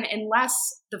again, unless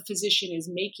the physician is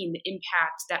making the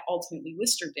impact that ultimately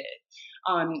Lister did,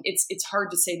 it's hard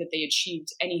to say that they achieved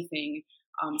anything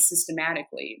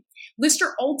systematically.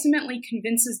 Lister ultimately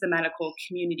convinces the medical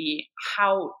community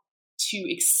how to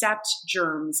accept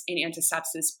germs in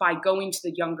antisepsis by going to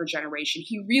the younger generation.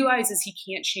 He realizes he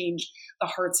can't change the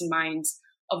hearts and minds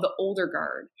of the older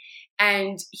guard.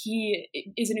 And he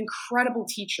is an incredible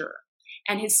teacher.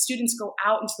 And his students go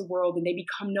out into the world and they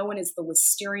become known as the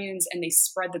Listerians, and they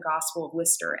spread the gospel of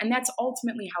Lister. And that's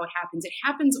ultimately how it happens. It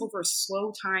happens over a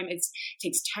slow time. It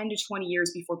takes 10 to 20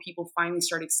 years before people finally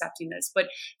start accepting this. But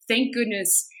thank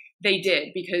goodness they did,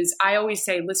 because I always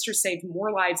say Lister saved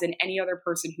more lives than any other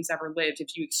person who's ever lived if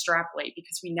you extrapolate,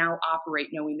 because we now operate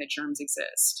knowing that germs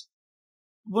exist.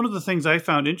 One of the things I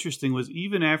found interesting was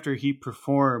even after he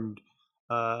performed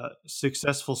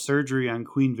successful surgery on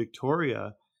Queen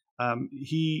Victoria,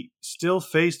 he still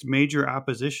faced major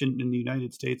opposition in the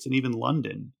United States and even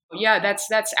London. Yeah, that's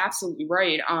absolutely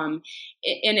right.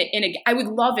 I would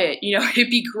love it.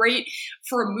 It'd be great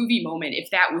for a movie moment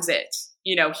if that was it.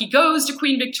 He goes to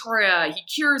Queen Victoria, he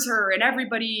cures her, and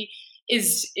everybody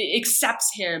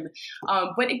accepts him.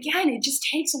 But again, it just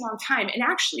takes a long time. And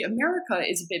actually, America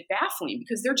is a bit baffling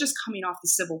because they're just coming off the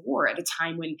Civil War at a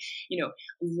time when, a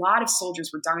lot of soldiers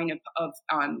were dying of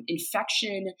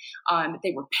infection.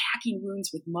 They were packing wounds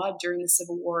with mud during the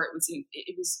Civil War.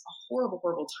 It was a horrible,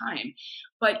 horrible time.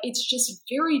 But it's just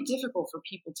very difficult for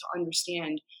people to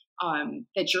understand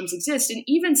that germs exist. And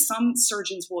even some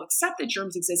surgeons will accept that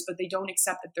germs exist, but they don't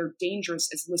accept that they're dangerous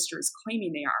as Lister is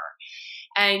claiming they are.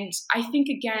 And I think,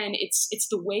 again, it's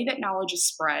the way that knowledge is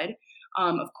spread.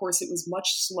 Of course, it was much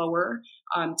slower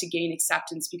to gain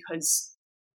acceptance because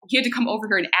he had to come over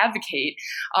here and advocate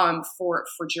for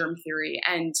germ theory.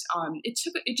 And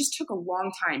it just took a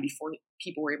long time before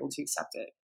people were able to accept it.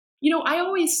 I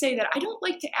always say that I don't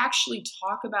like to actually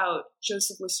talk about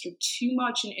Joseph Lister too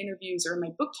much in interviews or in my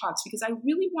book talks, because I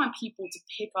really want people to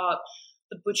pick up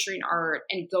the butchering art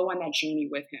and go on that journey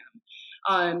with him.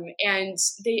 My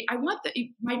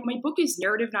book is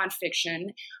narrative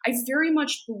nonfiction. I very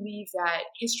much believe that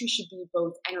history should be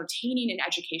both entertaining and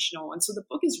educational. And so the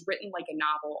book is written like a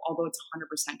novel, although it's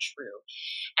 100% true.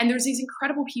 And there's these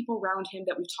incredible people around him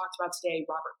that we've talked about today,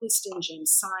 Robert Liston,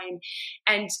 James Syme,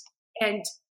 and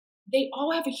they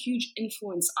all have a huge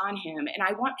influence on him. And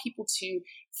I want people to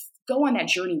go on that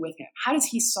journey with him. How does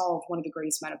he solve one of the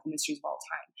greatest medical mysteries of all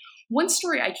time? One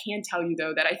story I can tell you,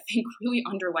 though, that I think really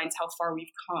underlines how far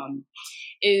we've come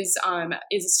is a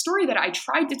story that I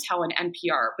tried to tell on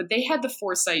NPR, but they had the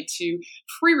foresight to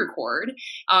pre-record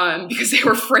because they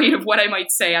were afraid of what I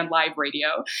might say on live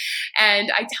radio.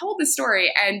 And I told the story,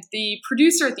 and the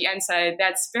producer at the end said,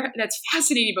 "That's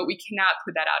fascinating, but we cannot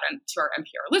put that out to our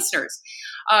NPR listeners."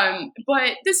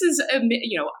 But this is a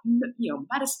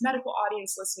medical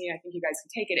audience listening. I think you guys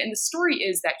can take it. And the story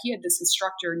is that he had this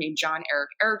instructor named John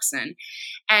Erik Erikson,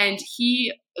 and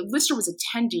Lister was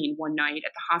attending one night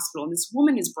at the hospital, and this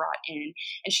woman is brought in,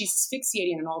 and she's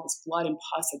asphyxiating on all this blood and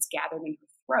pus that's gathered in her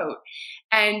throat.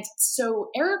 And so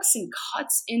Erikson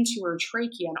cuts into her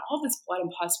trachea, and all this blood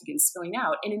and pus begins spilling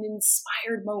out. In an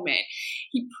inspired moment,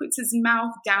 he puts his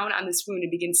mouth down on this wound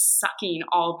and begins sucking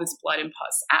all this blood and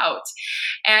pus out.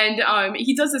 And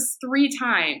he does this 3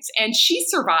 times, and she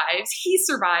survives. He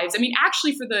survives. I mean,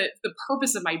 actually, for the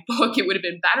purpose of my book, it would have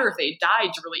been better if they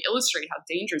died to really illustrate how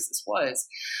dangerous this was.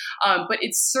 But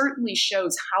it certainly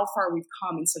shows how far we've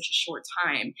come in such a short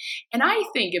time. And I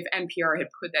think if NPR had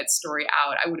put that story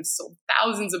out, I would have sold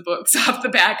thousands of books off the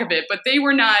back of it, but they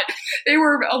were not. They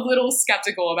were a little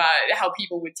skeptical about how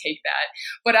people would take that.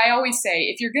 But I always say,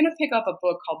 if you're going to pick up a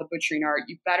book called The Butchering Art,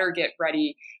 you better get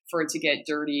ready for it to get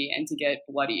dirty and to get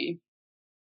bloody.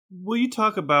 Will you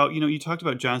talk about, you talked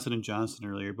about Johnson & Johnson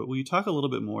earlier, but will you talk a little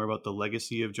bit more about the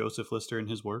legacy of Joseph Lister and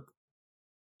his work?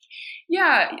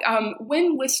 Yeah,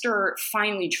 when Lister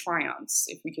finally triumphs,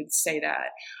 if we could say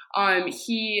that,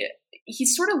 he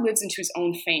sort of lives into his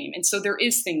own fame. And so there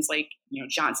is things like,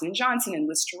 Johnson & Johnson and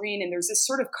Listerine, and there's this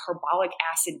sort of carbolic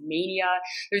acid mania.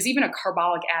 There's even a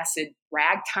carbolic acid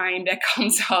ragtime that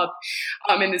comes up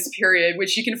in this period,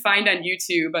 which you can find on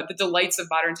YouTube. But the delights of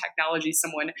modern technology,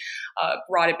 someone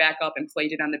brought it back up and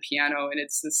played it on the piano, and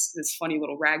it's this funny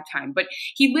little ragtime. But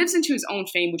he lives into his own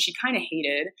fame, which he kind of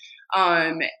hated.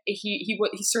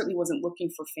 He certainly wasn't looking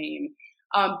for fame.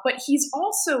 But he's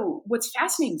also, what's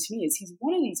fascinating to me is he's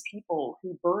one of these people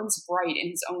who burns bright in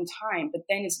his own time, but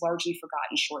then is largely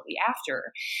forgotten shortly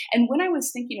after. And when I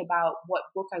was thinking about what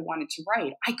book I wanted to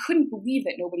write, I couldn't believe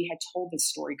that nobody had told this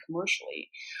story commercially,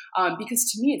 because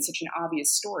to me, it's such an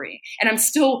obvious story. And I'm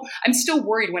still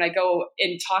worried when I go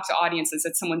and talk to audiences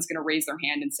that someone's going to raise their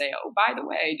hand and say, "Oh, by the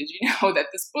way, did you know that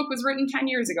this book was written 10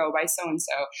 years ago by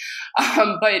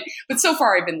so-and-so?" But so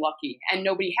far I've been lucky, and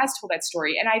nobody has told that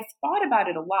story. And I've thought about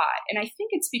it a lot. And I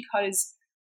think it's because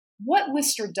what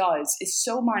Lister does is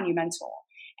so monumental,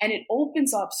 and it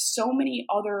opens up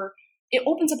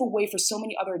a way for so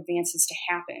many other advances to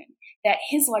happen. that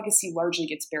his legacy largely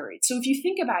gets buried. So if you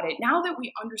think about it, now that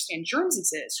we understand germs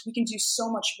exist, we can do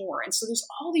so much more. And so there's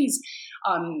all these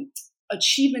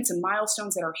achievements and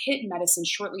milestones that are hit in medicine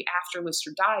shortly after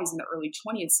Lister dies in the early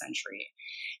 20th century.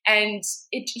 And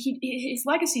his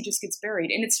legacy just gets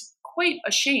buried. And it's quite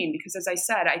a shame because, as I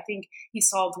said, I think he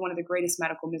solved one of the greatest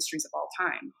medical mysteries of all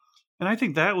time. And I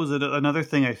think that was another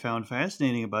thing I found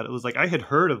fascinating about it. Was like I had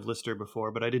heard of Lister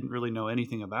before, but I didn't really know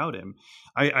anything about him.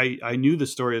 I knew the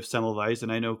story of Semmelweis,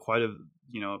 and I know quite a,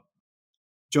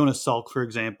 Jonas Salk, for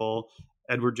example,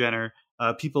 Edward Jenner,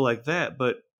 people like that.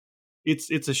 But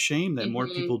it's a shame that more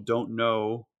people don't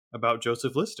know about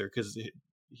Joseph Lister because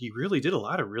he really did a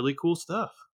lot of really cool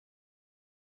stuff.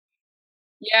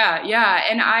 Yeah.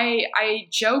 And I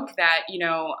joke that,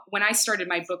 when I started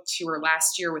my book tour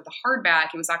last year with the hardback,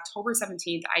 it was October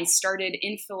 17th. I started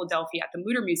in Philadelphia at the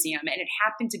Mutter Museum, and it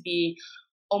happened to be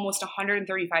almost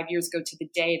 135 years ago to the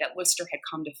day that Lister had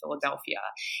come to Philadelphia.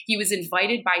 He was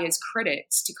invited by his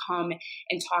critics to come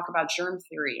and talk about germ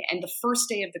theory. And the first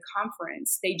day of the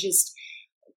conference, they just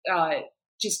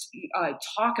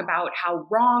talk about how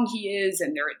wrong he is,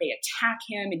 and they attack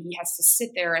him, and he has to sit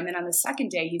there. And then on the second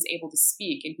day, he's able to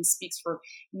speak, and he speaks for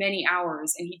many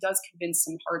hours, and he does convince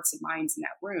some hearts and minds in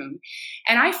that room.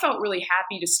 And I felt really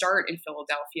happy to start in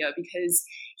Philadelphia because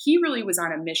he really was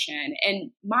on a mission. And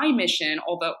my mission,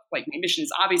 although my mission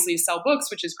is obviously to sell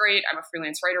books, which is great, I'm a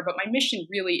freelance writer, but my mission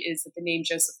really is that the name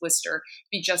Joseph Lister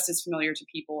be just as familiar to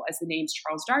people as the names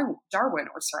Charles Darwin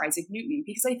or Sir Isaac Newton,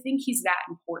 because I think he's that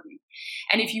important.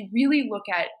 And if you really look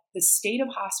at the state of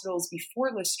hospitals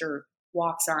before Lister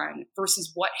walks on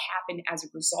versus what happened as a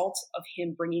result of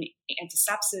him bringing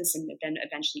antisepsis and then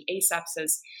eventually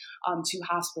asepsis to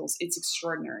hospitals, it's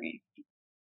extraordinary.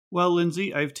 Well,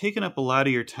 Lindsay, I've taken up a lot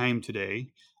of your time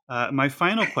today. My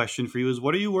final question for you is,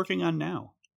 what are you working on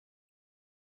now?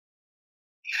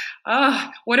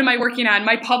 What am I working on?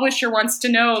 My publisher wants to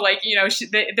know,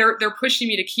 they're pushing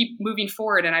me to keep moving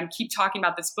forward, and I keep talking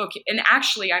about this book. And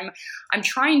actually, I'm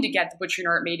trying to get The Butchering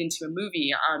Art made into a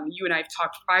movie. You and I have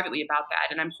talked privately about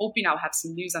that, and I'm hoping I'll have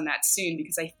some news on that soon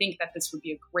because I think that this would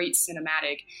be a great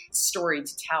cinematic story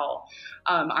to tell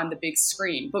on the big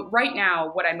screen. But right now,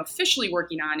 what I'm officially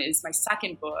working on is my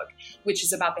second book, which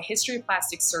is about the history of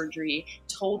plastic surgery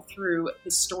told through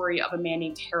the story of a man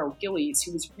named Harold Gillies,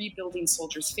 who was rebuilding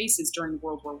soldiers' faces during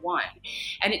World War I.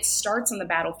 And it starts on the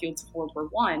battlefields of World War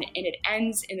I, and it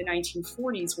ends in the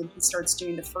 1940s when he starts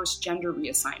doing the first gender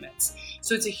reassignments.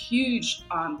 So it's a huge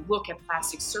look at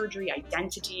plastic surgery,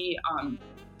 identity,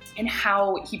 and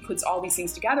how he puts all these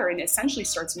things together and essentially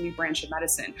starts a new branch of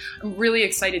medicine. I'm really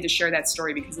excited to share that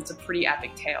story because it's a pretty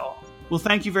epic tale. Well,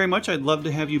 thank you very much. I'd love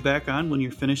to have you back on when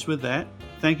you're finished with that.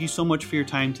 Thank you so much for your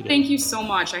time today. Thank you so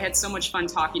much. I had so much fun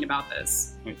talking about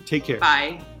this. All right, take care.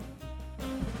 Bye.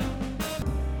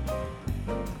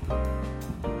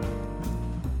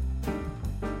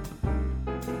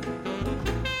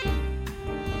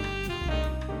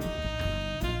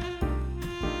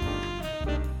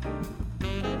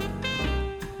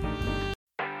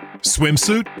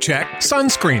 Swimsuit? Check.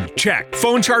 Sunscreen? Check.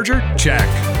 Phone charger? Check.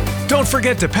 Don't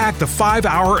forget to pack the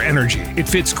 5-Hour Energy. It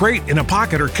fits great in a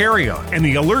pocket or carry-on, and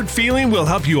the alert feeling will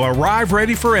help you arrive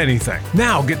ready for anything.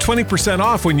 Now get 20%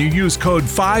 off when you use code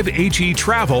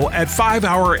 5HETRAVEL at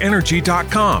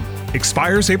 5hourenergy.com.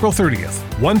 Expires April 30th.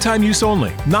 One-time use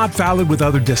only. Not valid with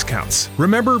other discounts.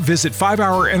 Remember, visit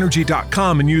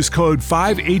 5hourenergy.com and use code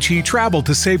 5HETRAVEL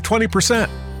to save 20%.